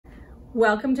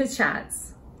Welcome to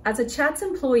Chats. As a Chats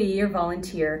employee or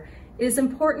volunteer, it is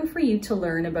important for you to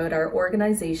learn about our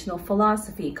organizational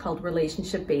philosophy called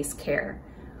Relationship-Based Care.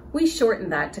 We shorten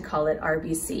that to call it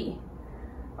RBC.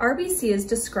 RBC is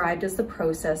described as the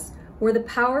process where the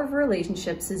power of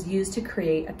relationships is used to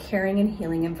create a caring and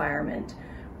healing environment,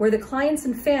 where the clients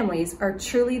and families are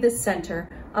truly the center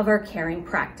of our caring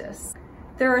practice.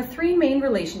 There are three main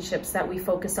relationships that we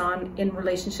focus on in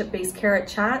relationship-based care at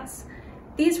Chats.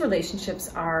 These relationships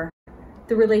are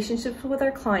the relationships with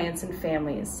our clients and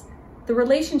families, the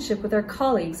relationship with our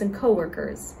colleagues and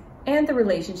coworkers, and the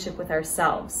relationship with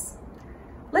ourselves.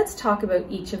 Let's talk about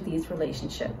each of these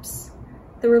relationships.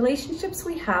 The relationships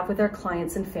we have with our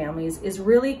clients and families is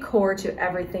really core to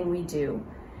everything we do.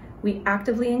 We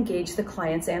actively engage the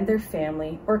clients and their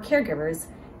family or caregivers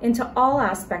into all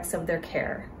aspects of their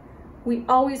care. We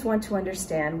always want to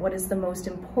understand what is the most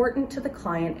important to the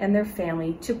client and their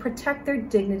family to protect their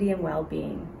dignity and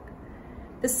well-being.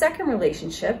 The second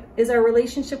relationship is our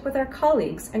relationship with our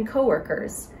colleagues and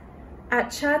coworkers.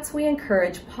 At Chats, we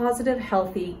encourage positive,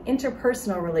 healthy,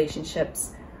 interpersonal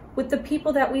relationships with the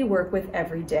people that we work with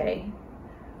every day.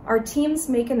 Our teams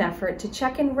make an effort to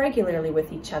check in regularly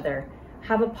with each other,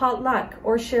 have a potluck,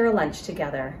 or share a lunch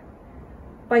together.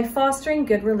 By fostering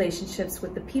good relationships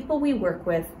with the people we work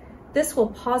with, this will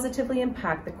positively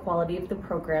impact the quality of the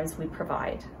programs we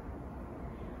provide.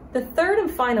 The third and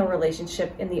final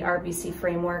relationship in the RBC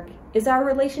framework is our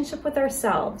relationship with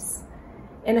ourselves.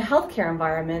 In a healthcare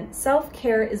environment,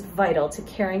 self-care is vital to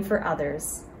caring for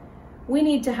others. We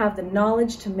need to have the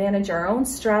knowledge to manage our own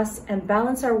stress and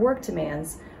balance our work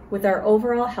demands with our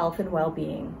overall health and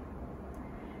well-being.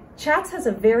 Chats has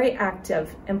a very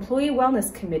active employee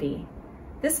wellness committee.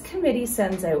 This committee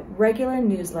sends out regular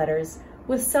newsletters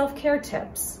with self-care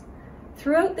tips.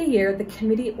 Throughout the year, the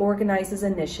committee organizes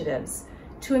initiatives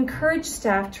to encourage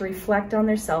staff to reflect on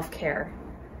their self-care.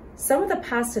 Some of the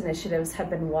past initiatives have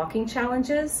been walking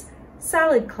challenges,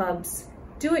 salad clubs,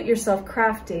 do-it-yourself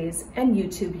craft days, and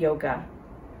YouTube yoga.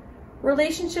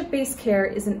 Relationship-based care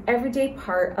is an everyday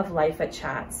part of life at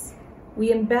Chats.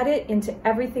 We embed it into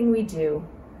everything we do.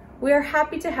 We are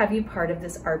happy to have you part of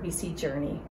this RBC journey.